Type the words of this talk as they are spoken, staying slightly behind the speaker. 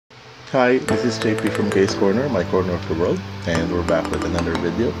Hi, this is JP from K's Corner, my corner of the world, and we're back with another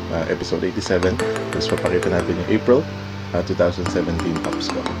video, episode 87. Tapos papakita natin yung April 2017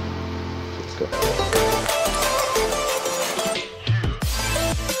 Pops ko. Let's go.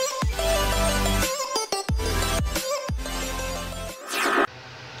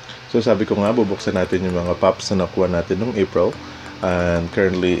 So sabi ko nga, bubuksan natin yung mga Pops na nakuha natin nung April, and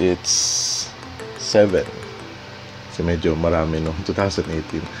currently it's 7. Kasi medyo marami nung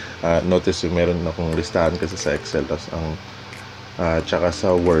 2018. Notice yung meron akong listahan kasi sa Excel, tas ang tsaka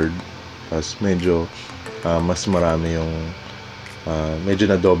sa Word, tas medyo mas marami yung medyo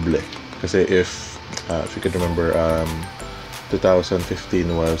na doble. Kasi if you can remember, 2015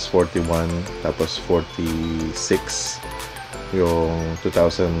 was 41, tapos 46 yung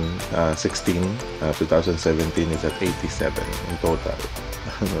 2016, 2017 is at 87 in total.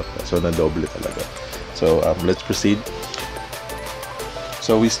 So na doble talaga. So let's proceed.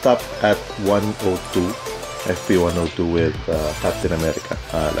 So we stopped at 102, FP102 with Captain America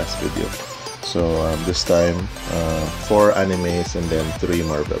last video. So this time 4 animes and then 3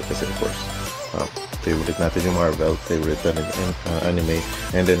 Marvel kasi of course favorite natin yung Marvel, favorite anime,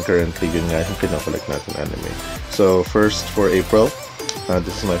 and then currently yun nga yung kinakolect natin anime. So first for April,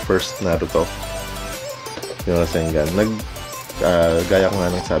 this is my first Naruto, yung Rasengan. Gaya ko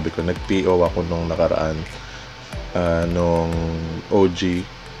nga nang sabi ko, nag-PO ako nung nakaraan, nung OG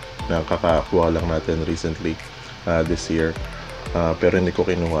na kakakuha lang natin recently this year, pero hindi ko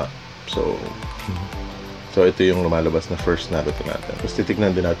kinuha. So ito yung lumalabas na first Naruto natin. Tapos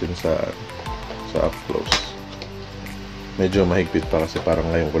titignan din natin sa up close. Medyo mahigpit pa kasi parang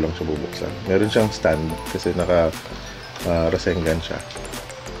ngayon ko lang siya bubuksan. Meron siyang stand kasi naka Rasengan siya.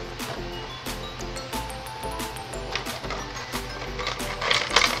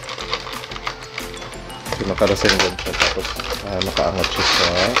 So naka-Rasengan siya, tapos nakaangat siya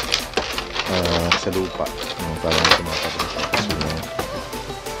sa lupa. Parang tumatapos siya.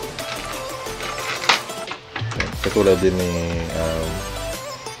 Katulad din ni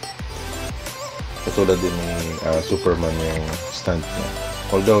Superman yung stand niya.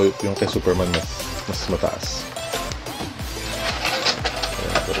 Although yung kay Superman mas mataas.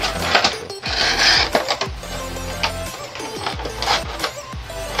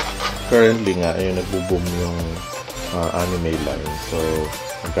 Currently nga ay nagbo-boom yung anime line. So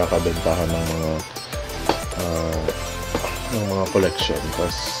nagkakabentahan ng mga collection.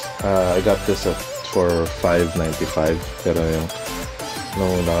 Tapos I got this for $5.95, pero yung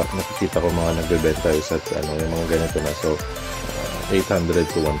nung nakikita ko mga nagbebenta is at yung mga ganito na, so 800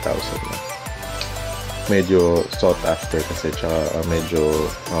 to 1,000 na. Medyo sought after kasi, tsaka medyo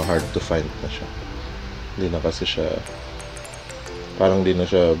hard to find na siya. Hindi na kasi siya, parang di na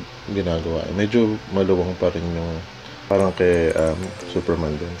siya ginagawa. Medyo maluwang pa rin yung parang kay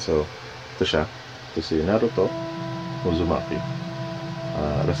Superman din. So ito siya, ito si Naruto Uzumaki,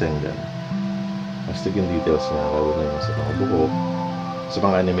 Rasengan. Astig yung details niya, lalo na yung sa mga buhok. Sa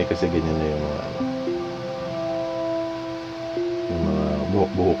mga anime kasi ganyan na yung mga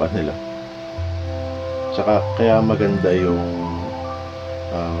buhok-buhokan nila. Tsaka kaya maganda yung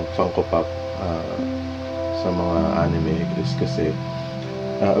Funko Pop sa mga anime is kasi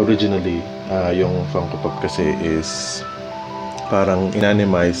originally yung Funko Pop kasi is parang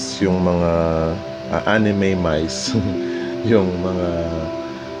inanimize yung mga anime-mize yung mga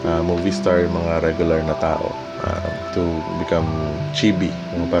movie star, mga regular na tao, to become chibi,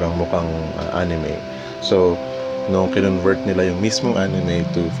 yung parang mukhang anime. So nung kinonvert nila yung mismong anime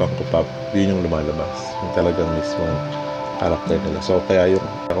to Funko Pop, yun yung lumalabas, yung talagang mismong character nila. So kaya yung,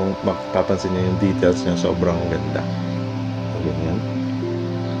 kung mapapansin niyo yung details niya, sobrang ganda. So ganyan,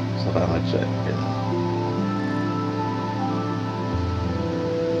 so kaangat siya, ganyan.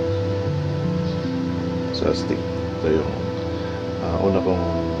 So stick, ito yung una kong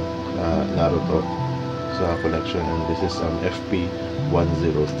Naruto sa collection, and this is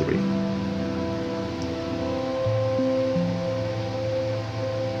FP103.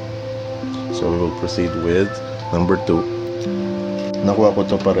 So we will proceed with number 2. Nakuha ko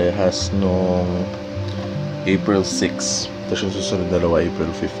to parehas nung April 6. Tapos yung susunod dalawa April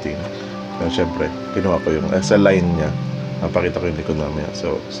 15. Kaya syempre kinuha ko yung sa line niya, napakita ko yung likod namin.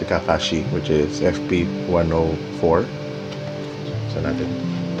 So si Kakashi, which is FP104. So natin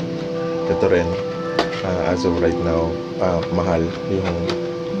ito rin, as of right now, mahal yung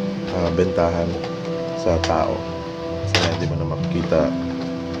bentahan sa tao. Kasi hindi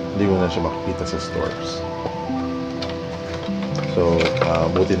mo na siya makikita sa stores. So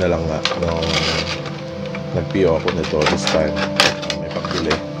buti na lang nga nung nag-PO ako nito this time, may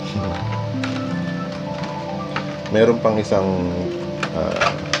pagbili. Meron pang isang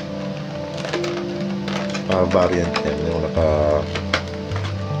variant niya, yung naka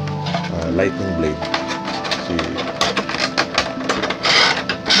lightning blade.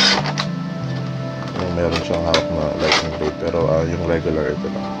 Yung meron siyang hawak na lightning blade, pero yung regular ito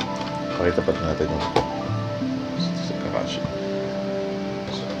lang. Pakita pa natin yung Kakashi.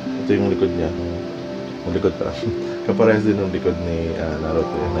 So, ito yung likod niya. Yung likod pa. Kaparehas din ng likod ni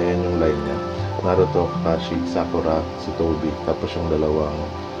Naruto. Ayan yung line niya. Naruto, Kakashi, Sakura, si Toby. Tapos yung dalawang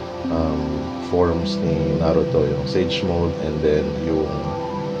forms ni Naruto, yung Sage Mode and then yung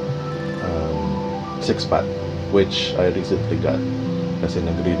Six Path, which I recently got kasi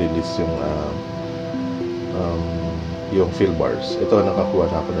nagre-release yung fill bars. Ito, nakakuha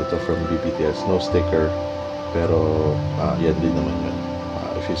na ako nito from BPTS. No sticker, pero yan din naman yun.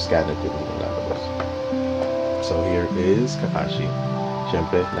 If you scan it, yun din lalabas. So here is Kakashi.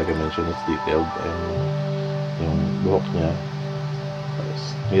 Siyempre, like I mentioned, it's detailed, and yung buhok niya,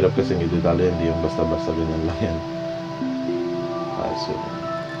 hirap kasi i-detalye, hindi yung basta-basta ganyan lang yan. So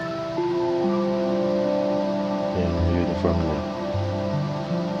yung uniform niya,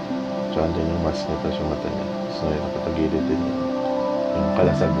 tsaka din yung mask niya, tapos yung mata niya. So yun, nakatagilid din yung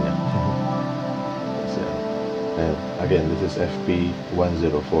kalasag niya. So, and again, this is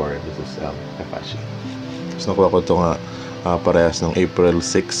FP104 and this is Kakashi. So nakuha ko ito nga parehas ng April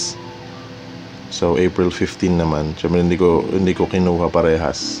 6. So April 15 naman. Siyempre hindi ko kinuha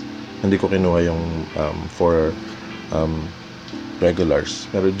parehas. Hindi ko kinuha yung for regulars.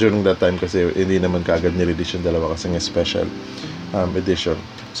 Pero during that time kasi hindi naman kaagad ni-release yung dalawa kasi nga special edition.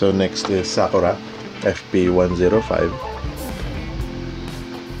 So next is Sakura FP105.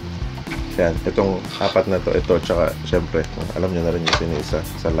 Yan, itong apat na to, ito tsaka syempre alam niyo na rin yung sinisa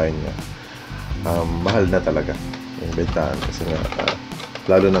sa line niya. Mahal na talaga yung bentahan kasi nga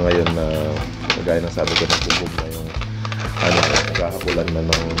lalo na ngayon na gaya ng sabi ko, nagbubog na yung naghahabulan na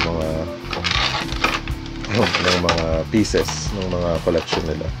ng mga pieces ng mga collection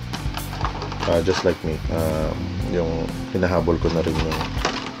nila. Just like me, yung hinahabol ko na rin yung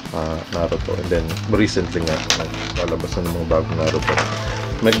Naruto, and then recently nga naglalabas na ng mga bagong Naruto.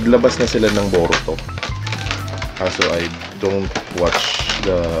 Naglabas na sila ng Boruto, so I don't watch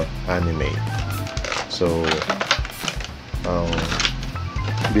the anime, so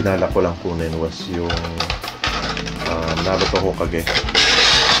binala ko lang kunin was yung Naruto Hokage,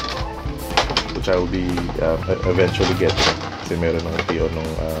 which I will be eventually getting kasi meron ng PO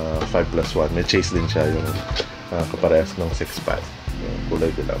nung 5+1. May chase din siya, yung kaparehas ng 6 path, yung kulay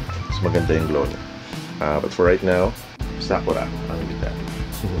dilaw. Mas maganda yung glow niya. But for right now, Sakura ang kita.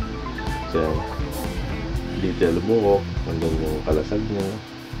 So detail buhok, and then yung kalasag niya.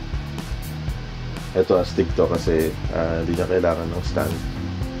 Ito astig to kasi hindi niya kailangan ng stand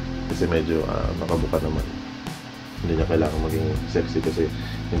kasi medyo makabuka naman. Hindi niya kailangan maging sexy kasi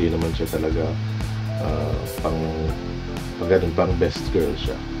hindi naman siya talaga pang best girl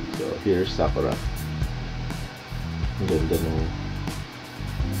siya. So here's Sakura. Ang ganda ng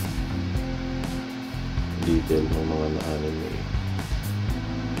detail ng mga na-anime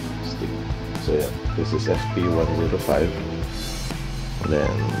stick. So yeah, this is FP105. And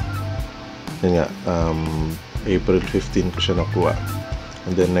then yun nga, April 15 ko siya nakuha.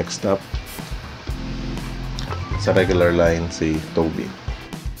 And then next up, sa regular line, si Toby.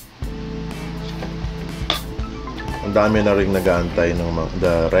 Ang dami na rin nag-aantay ng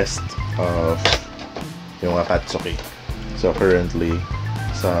the rest of yung Akatsuki. So currently,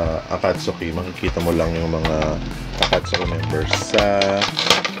 sa Akatsuki, makikita mo lang yung mga Akatsuki members sa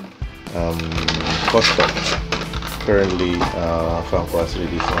custom. Currently, Funko has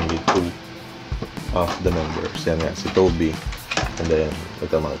released only 2 of the members. Yan nga, si Toby, and then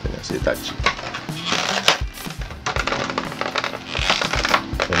ito mga ito niya, si Itachi.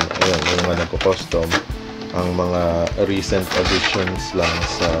 Ayan, yung mga nagko-custom, ang mga recent additions lang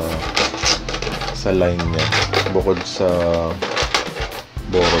sa line niya, bukod sa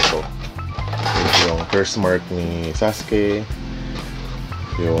Boruto, yung first mark ni Sasuke,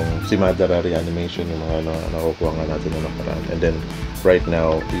 yung si Madara reanimation, yung mga nakukuha nga natin na nakaraan, and then right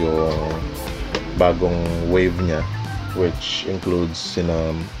now yung bagong wave niya, which includes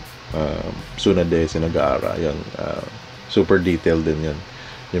sina Tsunade, sina Gaara, yun, super detailed din yun,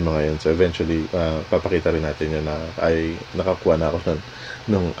 yung mga yun. So eventually papakita rin natin yun na ay nakakuha na ako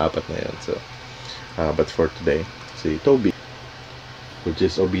ng apat na yun. So but for today, si Toby, which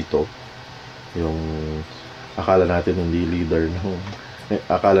is Obito, yung akala natin hindi leader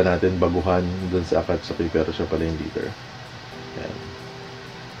akala natin baguhan dun sa Akatsuki, pero siya pala yung leader. Yan.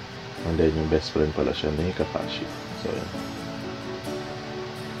 And then yung best friend pala siya ni Kakashi. So yan.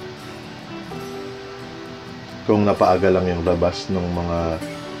 Kung napaaga lang yung labas ng mga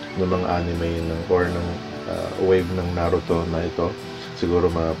anime or ng wave ng Naruto na ito.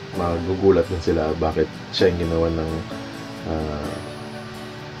 Siguro magugulat din sila bakit siya yung ginawa ng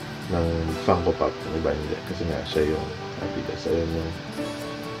Funko Pop, ng iba hindi. Kasi nga siya yung Adidas. Ayun yung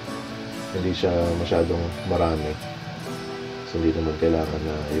hindi siya masyadong marami. So hindi naman kailangan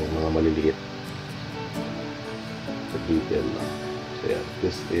na yung mga maliliit. The detail lang. So yeah,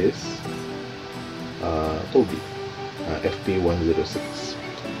 this is Toby, FP106.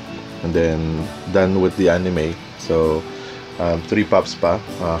 And then done with the anime. So 3 pops pa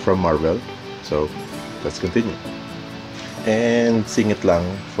from Marvel. So let's continue. And sing it lang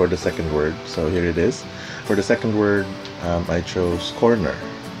for the second word. So here it is. For the second word, I chose corner.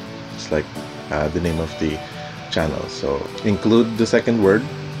 It's like the name of the channel. So include the second word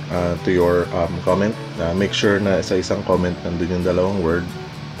to your comment. Make sure na sa isang comment nandun yung dalawang word.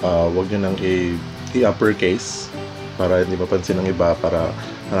 Huwag nyo nang i-uppercase para hindi mapansin ng iba, para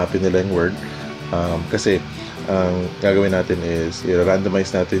hanapin nila yung word. Kasi ang gagawin natin is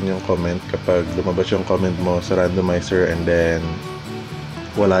i-randomize natin yung comment kapag lumabas yung comment mo sa randomizer, and then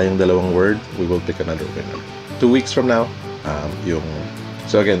wala yung dalawang word, we will pick another winner. 2 weeks from now,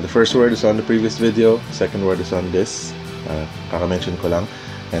 so again, the first word is on the previous video, second word is on this, kaka-mention ko lang,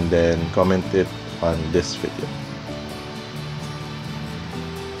 and then comment it on this video.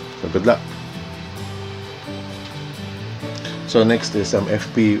 So good luck! So next is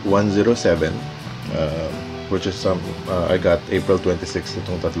FP107, which is I got April 26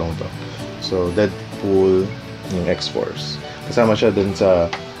 itong tatlong to. So Deadpool yung X-Force. Kasama siya dun sa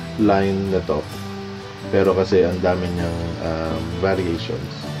line na to. Pero kasi ang dami niyang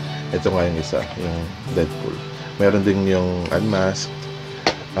variations. Ito nga yung isa, yung Deadpool. Meron din yung Unmasked.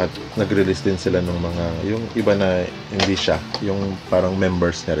 At nag-release din sila ng mga, yung iba na hindi siya, yung parang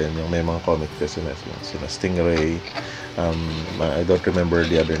members na rin, yung may mga comic kasi sila Stingray, I don't remember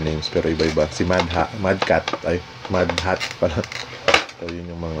the other names, pero iba-iba. Si Mad Hat pala. So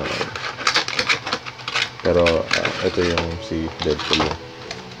yun yung mga, pero ito yung si Deadpool, yung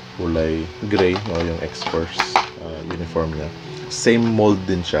kulay gray, o yung X-Force uniform niya. Same mold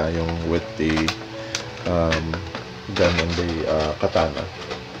din siya, yung with the gun and the katana.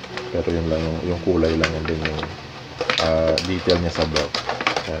 Pero yun lang, yung kulay lang, and then yung detail niya sa belt.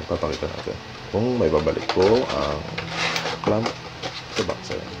 Ayan, papakita natin. Kung may babalik ko ang clamp sa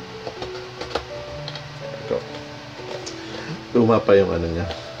box. Ayan. Ito. Luma pa yung ano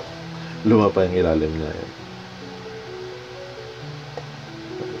niya. Luma pa yung ilalim niya. Ayan.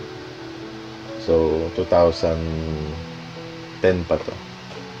 So, 2010 pa to.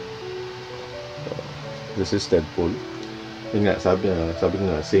 So, this is Deadpool. Yun nga, sabi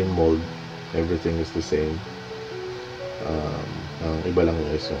nga, same mold, everything is the same. Ang iba lang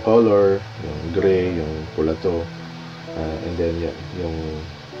is yung color, yung gray, yung pula to, and then yan, yung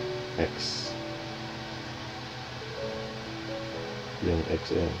X. Yung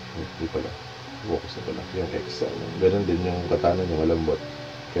X, hindi pala, focus na pala, yung X. Ganun din yung katana niya, malambot,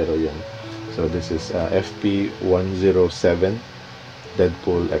 pero yan. So this is FP107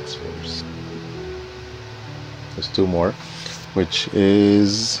 Deadpool X-Force. There's 2 more, which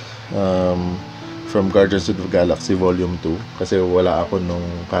is from Guardians of the Galaxy Volume 2, kasi wala ako nung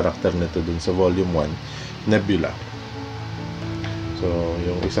character nito dun sa Volume 1, Nebula. So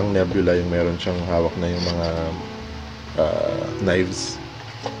yung isang Nebula, yung meron siyang hawak na yung mga knives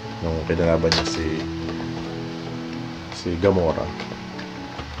nung kinalaban niya si Gamora.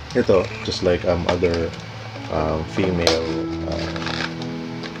 Ito, just like other female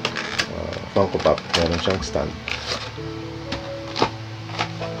Funko Pop, meron siyang stand.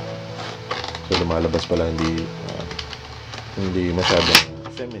 So lumalabas pala hindi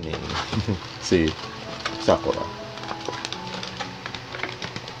masyadong feminine si Sakura,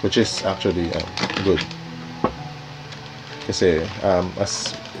 which is actually good, kasi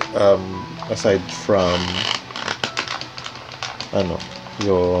aside from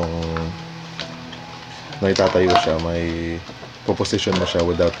yung may tatayo siya, may position mo siya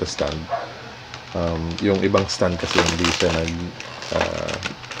without the stand. Yung ibang stand kasi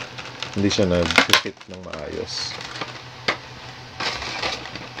hindi siya nag-fit ng maayos.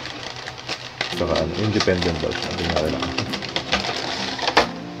 Saka independent daw siya, hindi na kailangan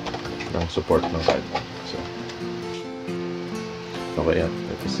ng support ng kahit. So, okay yan.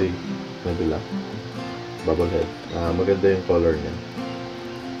 Ito si Nebula, Bubblehead. Maganda yung color niya.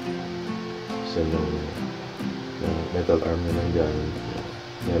 So yung metal arm na nandyan,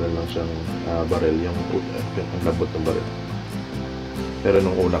 meron lang siyang barrel, yung labot ng barrel. Pero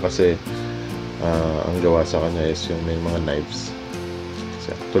nung una kasi ang gawa sa kanya is yung may mga knives.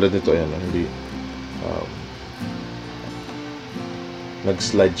 Kasi, tulad nito, ayan, hindi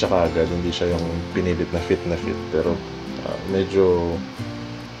nag-slide siya kaagad, hindi siya yung pinilit na fit, pero medyo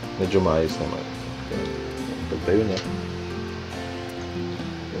maayos naman. Okay. Pagtayo niya,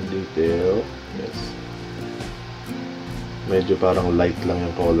 yung detail, yes, medyo parang light lang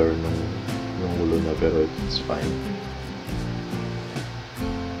yung color ng ulo niya, pero it's fine.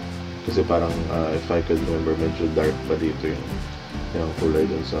 Kasi parang if I could remember, medyo dark pa dito yung kulay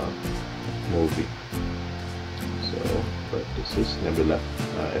dun sa movie. So, but this is Nebula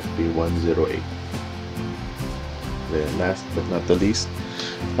FP108. Then last but not the least,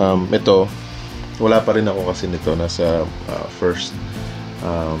 ito, wala pa rin ako kasi nito, nasa first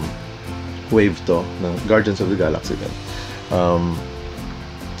wave to ng Guardians of the Galaxy din.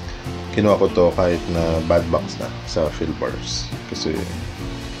 Kinuha ko to kahit na bad box na sa Philbars kasi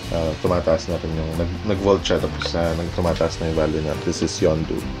tumataas na rin yung nag-vault siya, tapos tumataas na yung value na. This is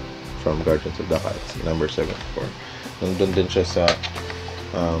Yondu from Guardians of the Galaxy number 74. Nandun din siya sa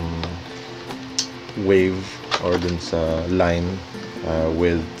wave or dun sa line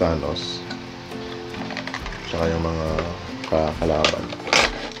with Thanos tsaka yung mga kalaban.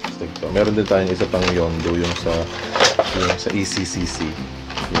 Meron din tayong isa pang Yondu, yung sa ECCC,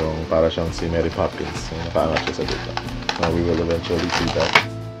 yung para siyang si Mary Poppins, yung nakaangat siya sa dito. We will eventually see that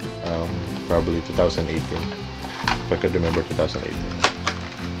probably 2018, if I could remember 2018.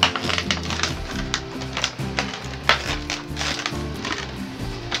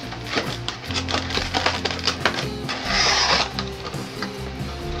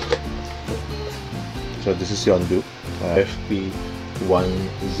 So this is Yondu,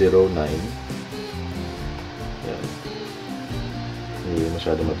 FP109. Yan. Hindi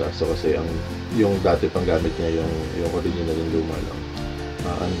masyado mataas so kasi yung dati pang gamit niya, yung original yung luma lang.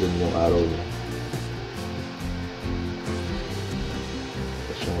 Andun yung arrow niya.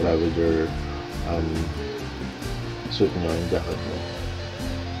 Tapos yung Ravager suit niya, yung jacket niya.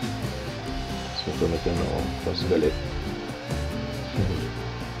 Tapos matunod yung noo, tapos galit.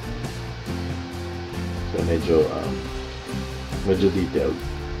 So medyo detailed,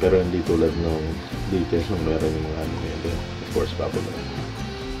 pero hindi tulad ng details ng meron yung mga anime, and then of course popular.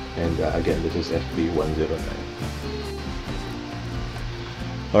 And again, this is FP109.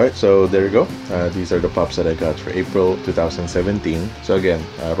 Alright, so there you go. These are the pops that I got for April 2017. So again,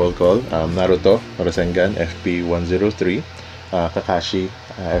 roll call, Naruto, Rasengan, FP103, Kakashi,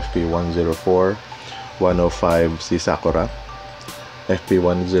 FP104, 105 si Sakura,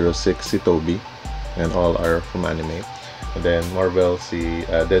 FP106 si Toby, and all are from anime. And then Marvel si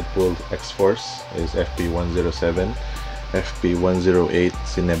Deadpool X-Force is FP107, FP108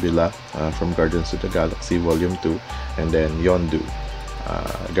 si Nebula from Guardians of the Galaxy Volume 2, and then Yondu,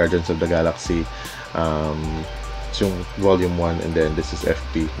 Guardians of the Galaxy yung Volume 1, and then this is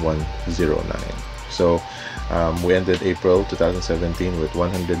FP109. So we ended April 2017 with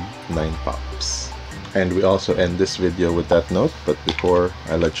 109 pops. And we also end this video with that note, but before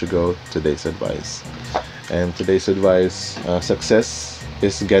I let you go, today's advice. And today's advice, success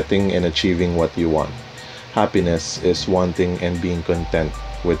is getting and achieving what you want. Happiness is wanting and being content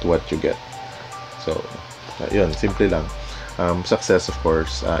with what you get. So, yun, simple lang. Success, of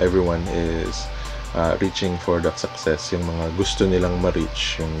course, everyone is reaching for that success. Yung mga gusto nilang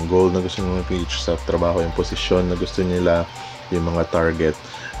ma-reach, yung goal na gusto nilang ma-reach sa trabaho, yung posisyon na gusto nila, yung mga target,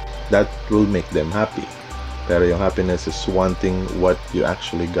 that will make them happy. Pero yung happiness is wanting what you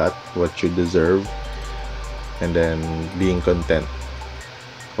actually got, what you deserve, and then being content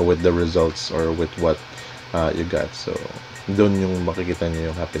with the results or with what you got. So, doon yung makikita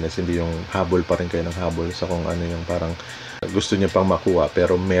niyo yung happiness, hindi yung habol pa rin kayo ng habol sa kung ano yung parang gusto niyo pang makuha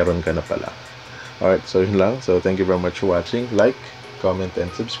pero meron ka na pala. Alright, so yun lang. So, thank you very much for watching. Like, comment, and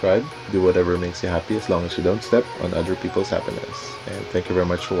subscribe. Do whatever makes you happy as long as you don't step on other people's happiness. And thank you very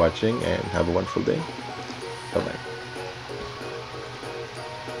much for watching, and have a wonderful day. Bye-bye.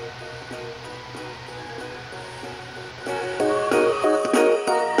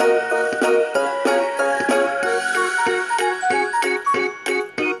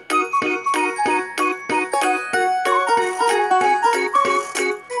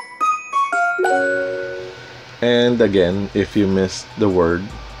 And again, if you missed the word,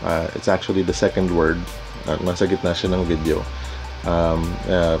 it's actually the second word. Nasa gitna siya ng video.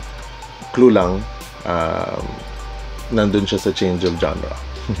 Clue lang, nandun siya sa change of genre.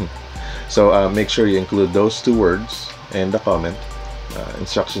 So make sure you include those two words in the comment,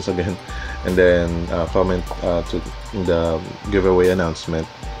 instructions again, and then comment to the giveaway announcement.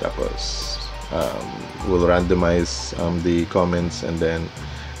 Tapos we'll randomize the comments, and then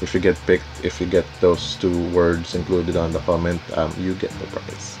if you get picked, if you get those two words included on the comment, you get the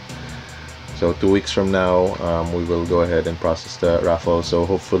prize. So 2 weeks from now, we will go ahead and process the raffle. So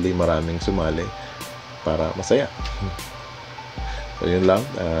hopefully maraming sumali para masaya. So yun lang.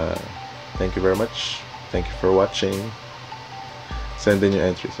 Thank you very much. Thank you for watching. Send in your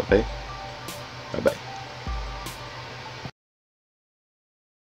entries, okay? Bye-bye.